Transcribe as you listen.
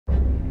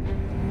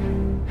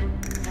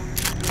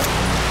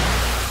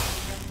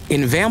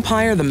In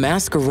Vampire the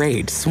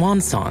Masquerade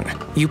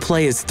Swansong, you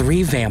play as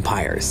 3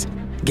 vampires,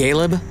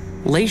 Caleb,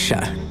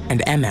 Leisha,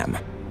 and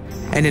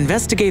and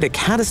investigate a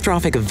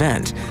catastrophic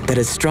event that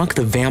has struck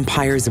the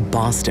vampires of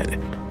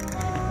Boston.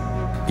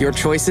 Your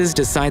choices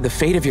decide the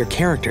fate of your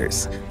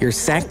characters, your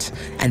sect,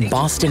 and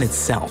Boston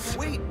itself.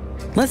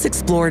 Let's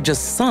explore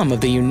just some of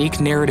the unique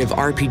narrative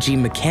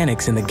RPG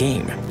mechanics in the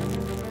game.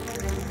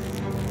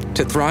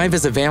 To thrive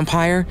as a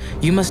vampire,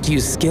 you must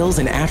use skills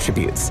and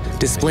attributes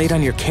displayed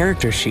on your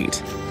character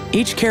sheet.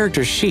 Each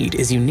character sheet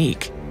is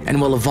unique and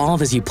will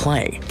evolve as you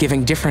play,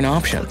 giving different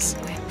options,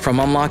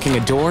 from unlocking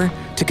a door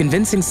to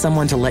convincing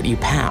someone to let you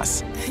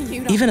pass.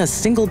 Even a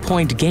single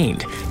point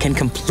gained can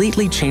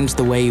completely change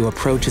the way you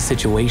approach a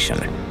situation.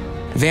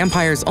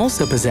 Vampires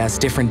also possess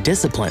different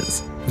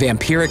disciplines,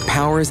 vampiric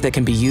powers that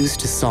can be used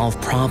to solve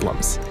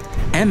problems.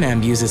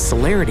 Uses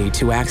celerity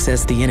to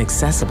access the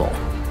inaccessible.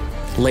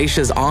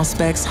 Leisha's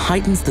Auspex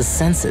heightens the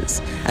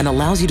senses and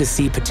allows you to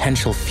see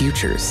potential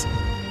futures.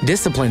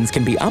 Disciplines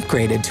can be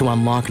upgraded to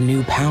unlock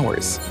new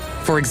powers.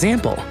 For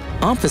example,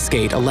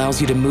 Obfuscate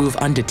allows you to move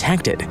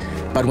undetected,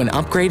 but when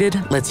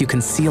upgraded, lets you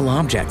conceal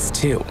objects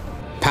too.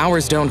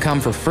 Powers don't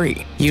come for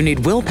free. You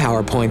need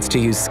willpower points to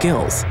use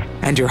skills,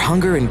 and your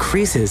hunger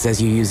increases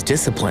as you use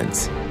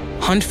disciplines.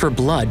 Hunt for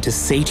blood to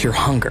sate your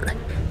hunger.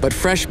 But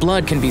fresh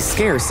blood can be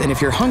scarce, and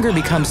if your hunger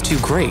becomes too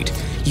great,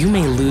 you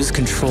may lose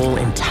control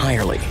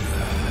entirely.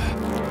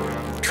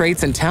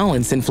 Traits and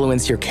talents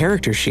influence your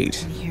character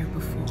sheet.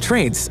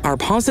 Traits are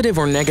positive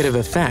or negative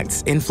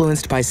effects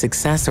influenced by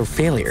success or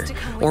failure,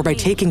 or by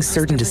taking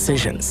certain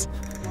decisions.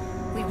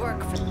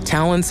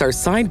 Talents are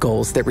side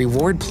goals that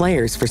reward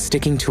players for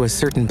sticking to a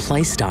certain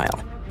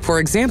playstyle. For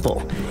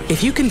example,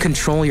 if you can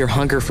control your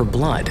hunger for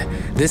blood,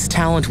 this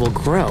talent will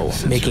grow,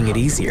 making it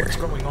easier.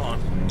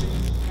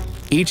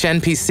 Each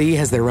NPC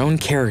has their own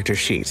character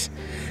sheet.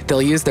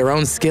 They'll use their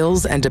own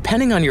skills and,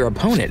 depending on your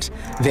opponent,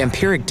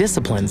 vampiric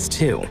disciplines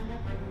too.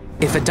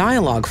 If a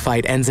dialogue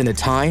fight ends in a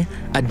tie,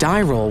 a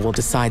die roll will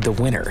decide the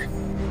winner.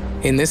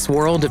 In this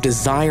world of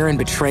desire and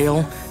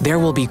betrayal, there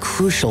will be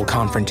crucial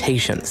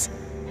confrontations.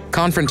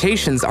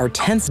 Confrontations are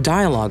tense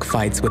dialogue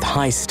fights with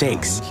high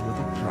stakes.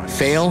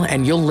 Fail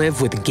and you'll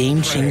live with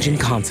game-changing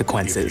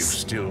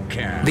consequences.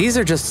 These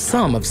are just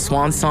some of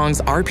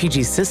Swansong's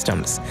RPG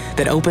systems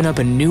that open up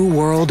a new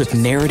world of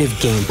narrative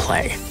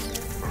gameplay.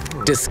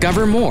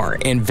 Discover more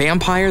in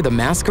Vampire the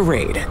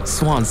Masquerade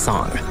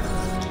Swansong.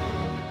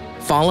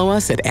 Follow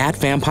us at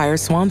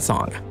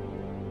 @VampireSwansong.